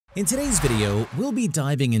In today's video, we'll be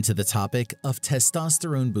diving into the topic of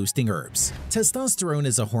testosterone-boosting herbs. Testosterone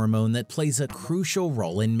is a hormone that plays a crucial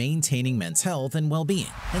role in maintaining men's health and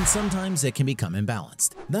well-being, and sometimes it can become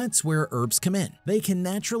imbalanced. That's where herbs come in. They can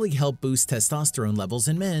naturally help boost testosterone levels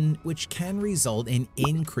in men, which can result in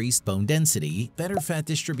increased bone density, better fat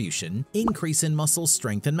distribution, increase in muscle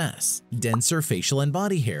strength and mass, denser facial and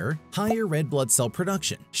body hair, higher red blood cell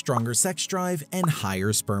production, stronger sex drive, and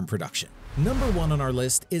higher sperm production. Number 1 on our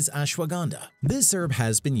list is ashwagandha. This herb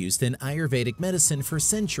has been used in Ayurvedic medicine for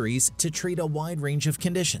centuries to treat a wide range of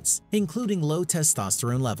conditions, including low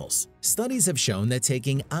testosterone levels. Studies have shown that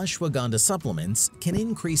taking ashwagandha supplements can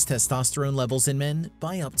increase testosterone levels in men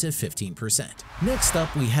by up to 15%. Next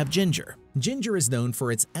up, we have ginger. Ginger is known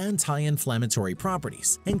for its anti-inflammatory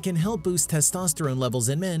properties and can help boost testosterone levels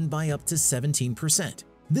in men by up to 17%.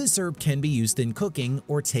 This herb can be used in cooking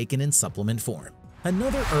or taken in supplement form.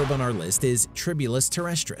 Another herb on our list is Tribulus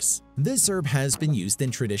terrestris. This herb has been used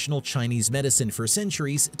in traditional Chinese medicine for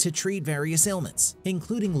centuries to treat various ailments,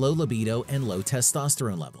 including low libido and low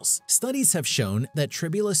testosterone levels. Studies have shown that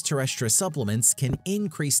Tribulus terrestris supplements can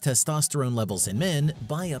increase testosterone levels in men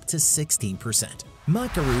by up to 16%.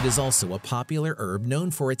 Maca root is also a popular herb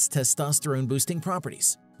known for its testosterone-boosting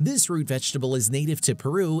properties. This root vegetable is native to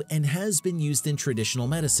Peru and has been used in traditional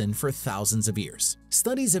medicine for thousands of years.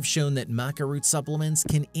 Studies have shown that maca root supplements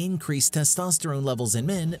can increase testosterone levels in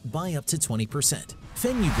men by up to 20%.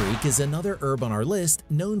 Fenugreek is another herb on our list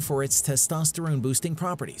known for its testosterone-boosting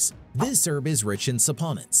properties. This herb is rich in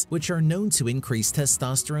saponins, which are known to increase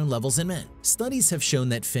testosterone levels in men. Studies have shown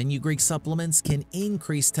that fenugreek supplements can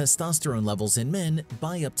increase testosterone levels in men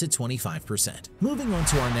by up to 25%. Moving on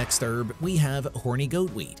to our next herb, we have horny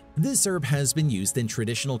goatweed. This herb has been used in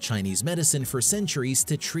traditional Chinese medicine for centuries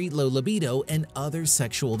to treat low libido and other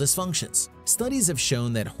sexual dysfunctions. Studies have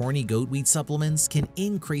shown that horny goatweed supplements can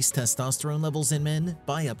increase testosterone levels in men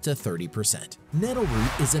by up to 30%. Nettle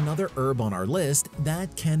root is another herb on our list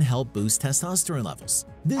that can help boost testosterone levels.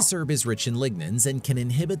 This herb is rich in lignans and can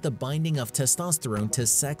inhibit the binding of testosterone to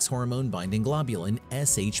sex hormone binding globulin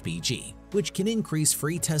 (SHBG), which can increase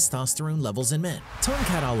free testosterone levels in men.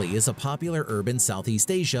 Tongkat Ali is a popular herb in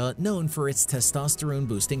Southeast Asia known for its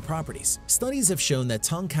testosterone-boosting properties. Studies have shown that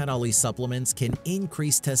Tongkat Ali supplements can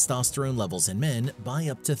increase testosterone levels in men by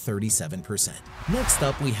up to 37%. Next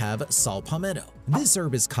up, we have saw palmetto. This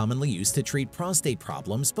herb is commonly used to treat prostate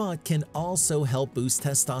problems but can also help boost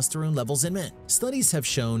testosterone levels in men. Studies have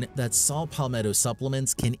shown that saw palmetto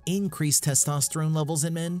supplements can increase testosterone levels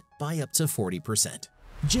in men by up to 40%.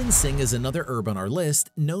 Ginseng is another herb on our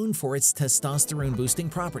list known for its testosterone-boosting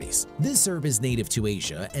properties. This herb is native to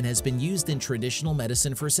Asia and has been used in traditional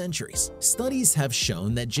medicine for centuries. Studies have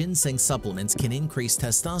shown that ginseng supplements can increase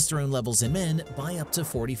testosterone levels in men by up to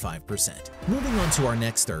 45%. Moving on to our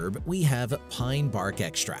next herb, we have pine bark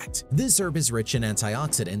extract. This herb is rich in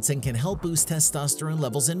antioxidants and can help boost testosterone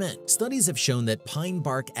levels in men. Studies have shown that pine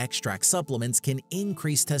bark extract supplements can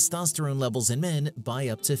increase testosterone levels in men by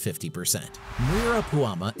up to 50%.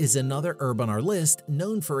 Muirapuama is another herb on our list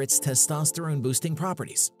known for its testosterone-boosting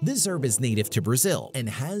properties. This herb is native to Brazil and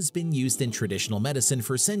has been used in traditional medicine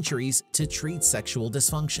for centuries to treat sexual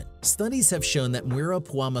dysfunction. Studies have shown that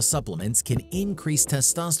Muirapuama supplements can increase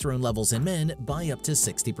testosterone levels in men by up to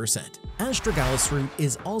 60%. Astragalus root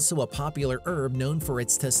is also a popular herb known for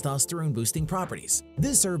its testosterone-boosting properties.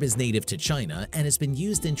 This herb is native to China and has been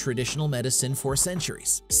used in traditional medicine for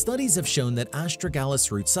centuries. Studies have shown that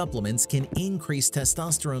astragalus root supplements can increase testosterone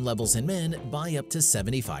levels in men by up to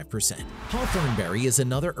 75%. Hawthornberry is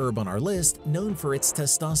another herb on our list known for its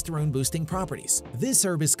testosterone-boosting properties. This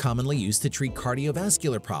herb is commonly used to treat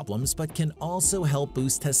cardiovascular problems but can also help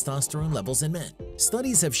boost testosterone levels in men.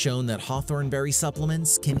 Studies have shown that hawthornberry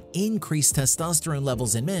supplements can increase testosterone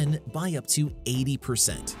levels in men by up to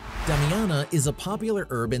 80%. Damiana is a popular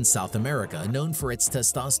herb in South America known for its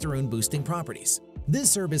testosterone-boosting properties.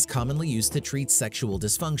 This herb is commonly used to treat sexual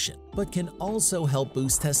dysfunction, but can also help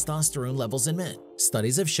boost testosterone levels in men.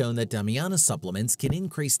 Studies have shown that Damiana supplements can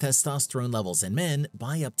increase testosterone levels in men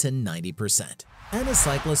by up to 90%.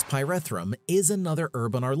 Anacyclus pyrethrum is another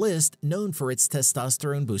herb on our list known for its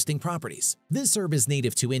testosterone-boosting properties. This herb is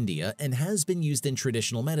native to India and has been used in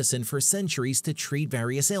traditional medicine for centuries to treat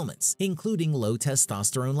various ailments, including low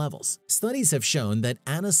testosterone levels. Studies have shown that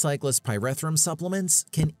Anacyclus pyrethrum supplements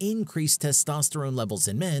can increase testosterone levels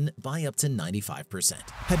in men by up to 95%.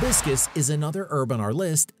 Hibiscus is another herb on our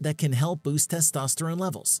list that can help boost testosterone testosterone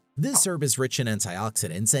levels. This herb is rich in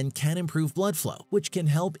antioxidants and can improve blood flow, which can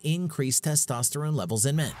help increase testosterone levels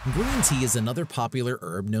in men. Green tea is another popular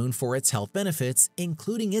herb known for its health benefits,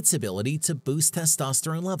 including its ability to boost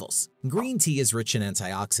testosterone levels. Green tea is rich in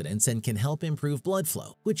antioxidants and can help improve blood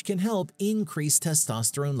flow, which can help increase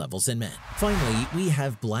testosterone levels in men. Finally, we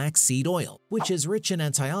have black seed oil, which is rich in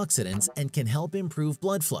antioxidants and can help improve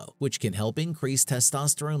blood flow, which can help increase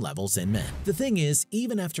testosterone levels in men. The thing is,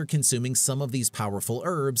 even after consuming some of these powerful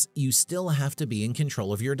herbs, you still have to be in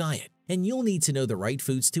control of your diet, and you'll need to know the right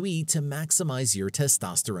foods to eat to maximize your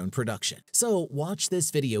testosterone production. So watch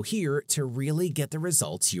this video here to really get the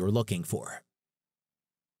results you're looking for.